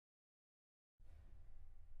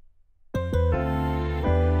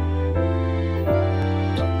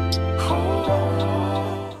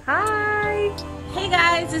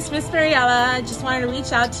it's Miss Mariella. I just wanted to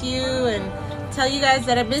reach out to you and tell you guys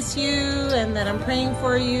that I miss you and that I'm praying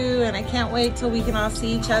for you, and I can't wait till we can all see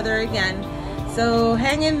each other again. So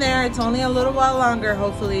hang in there. It's only a little while longer,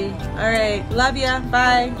 hopefully. All right, love ya.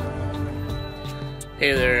 Bye.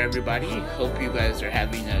 Hey there, everybody. Hope you guys are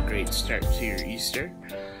having a great start to your Easter.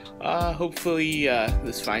 Hopefully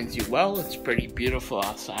this finds you well. It's pretty beautiful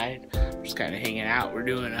outside. We're just kind of hanging out. We're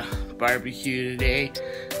doing a barbecue today.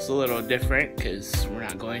 It's a little different because we're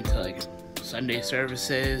not going to like Sunday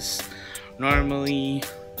services. Normally,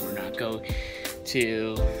 we're not going to,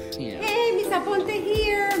 you know. Hey, Miss Aponte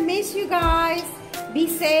here. Miss you guys. Be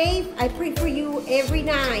safe. I pray for you every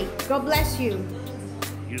night. God bless you.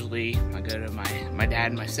 Usually, I go to my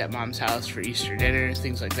dad and my stepmom's house for Easter dinner,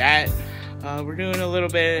 things like that. We're doing a little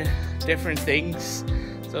bit different things,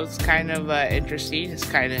 so it's kind of interesting. It's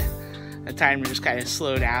kind of a time to just kind of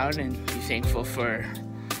slow down and be thankful for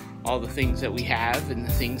all the things that we have and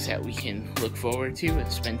the things that we can look forward to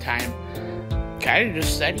and spend time kind of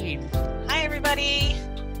just studying. Hi everybody,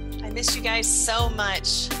 I miss you guys so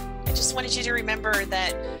much. I just wanted you to remember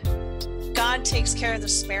that God takes care of the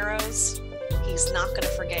sparrows. He's not going to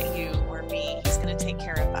forget you or me. He's going to take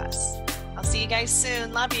care of us. I'll see you guys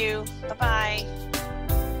soon. Love you. Bye-bye.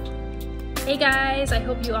 Hey guys, I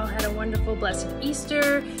hope you all had a wonderful, blessed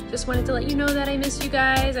Easter. Just wanted to let you know that I miss you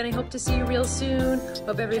guys and I hope to see you real soon.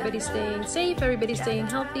 Hope everybody's staying safe, everybody's staying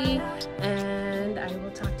healthy, and I will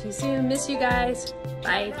talk to you soon. Miss you guys.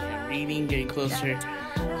 Bye. Reading, getting closer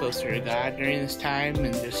to God during this time,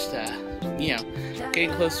 and just, you know, getting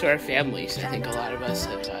close to our families. I think a lot of us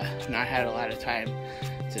have not had a lot of time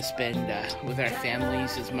to spend with our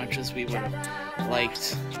families as much as we would have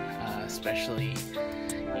liked, especially.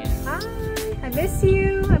 Hi, I miss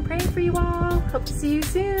you. I'm praying for you all. Hope to see you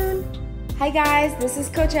soon. Hi guys, this is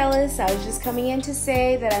Coach Ellis. I was just coming in to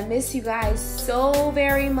say that I miss you guys so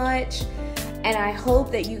very much, and I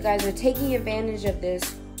hope that you guys are taking advantage of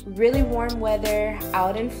this really warm weather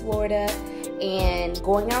out in Florida and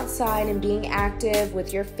going outside and being active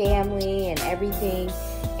with your family and everything.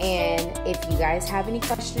 And if you guys have any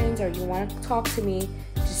questions or you want to talk to me,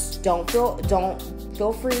 just don't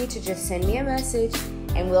feel free to just send me a message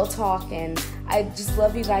and we'll talk. And I just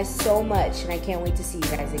love you guys so much, and I can't wait to see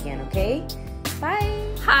you guys again, okay?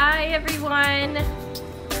 Bye. Hi everyone.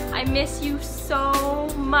 I miss you so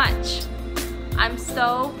much. I'm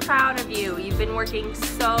so proud of you. You've been working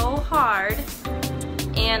so hard,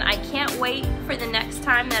 and I can't wait for the next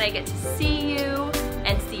time that I get to see you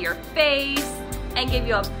and see your face and give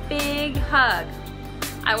you a big hug.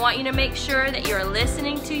 I want you to make sure that you're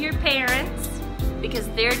listening to your parents because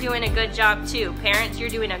they're doing a good job too. Parents, you're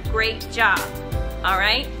doing a great job, all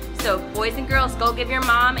right? So boys and girls, go give your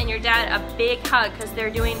mom and your dad a big hug because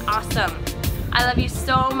they're doing awesome. I love you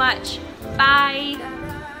so much. Bye.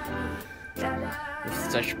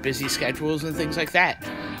 With such busy schedules and things like that.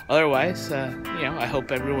 Otherwise, you know, I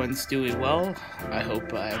hope everyone's doing well. I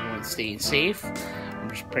hope everyone's staying safe. I'm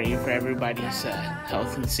just praying for everybody's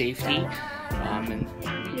health and safety.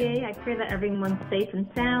 Yay, I pray that everyone's safe and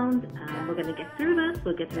sound. We're going to get through this.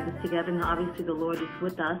 We'll get through this together. And obviously the Lord is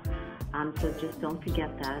with us. So just don't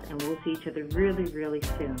forget that. And we'll see each other really, really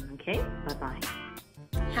soon. Okay? Bye-bye.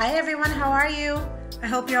 Hi everyone, how are you? I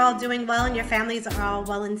hope you're all doing well and your families are all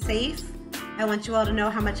well and safe. I want you all to know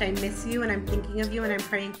how much I miss you, and I'm thinking of you, and I'm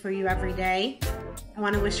praying for you every day. I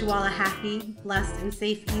want to wish you all a happy, blessed, and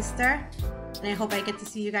safe Easter, and I hope I get to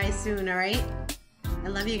see you guys soon, all right? I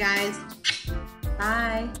love you guys.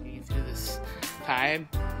 Bye. Through this time,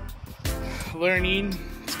 learning,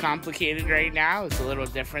 it's complicated right now. It's a little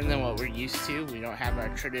different than what we're used to. We don't have our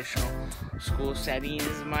traditional school setting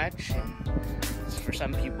as much, and for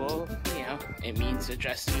some people, you know, it means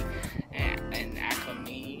adjusting and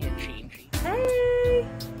acclimating and changing. Hey!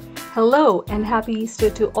 Hello and happy Easter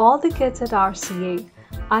to all the kids at RCA.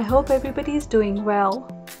 I hope everybody is doing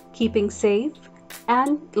well, keeping safe,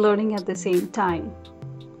 and learning at the same time.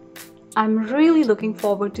 I'm really looking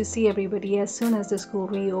forward to see everybody as soon as the school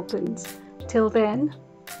reopens. Till then,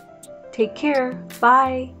 take care.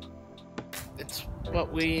 Bye. It's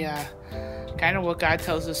what we kind of what God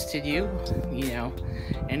tells us to do, you know,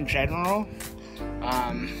 in general.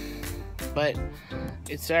 But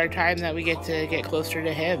it's our time that we get to get closer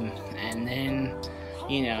to Him, and then,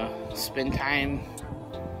 you know, spend time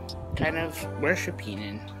kind of worshiping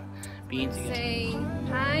and being together. Say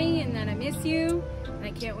hi and that I miss you, and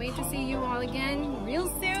I can't wait to see you all again real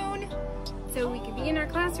soon so we can be in our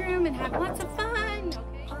classroom and have lots of fun.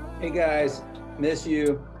 Okay? Hey guys, miss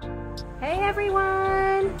you. Hey everyone!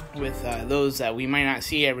 with those that we might not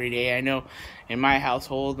see every day. I know in my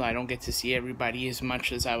household I don't get to see everybody as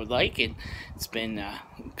much as I would like, and it's been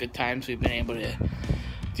good times. We've been able to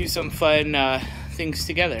do some fun things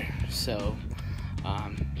together. So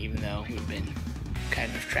even though we've been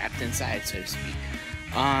kind of trapped inside, so to speak.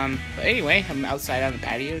 But anyway, I'm outside on the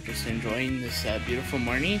patio just enjoying this beautiful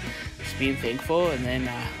morning, just being thankful, and then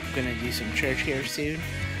I'm gonna do some church here soon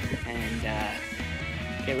and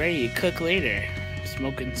get ready to cook later.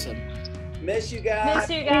 Smoking some. Miss you guys.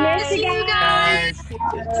 Miss you guys. Miss you guys.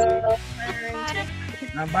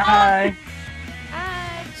 Bye.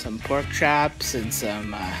 Bye. Some pork chops and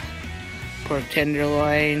some pork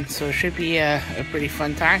tenderloin. So it should be a pretty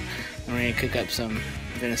fun time. And we're gonna cook up some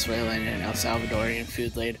Venezuelan and El Salvadorian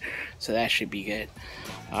food later, so that should be good.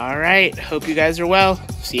 All right, hope you guys are well.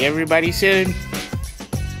 See everybody soon.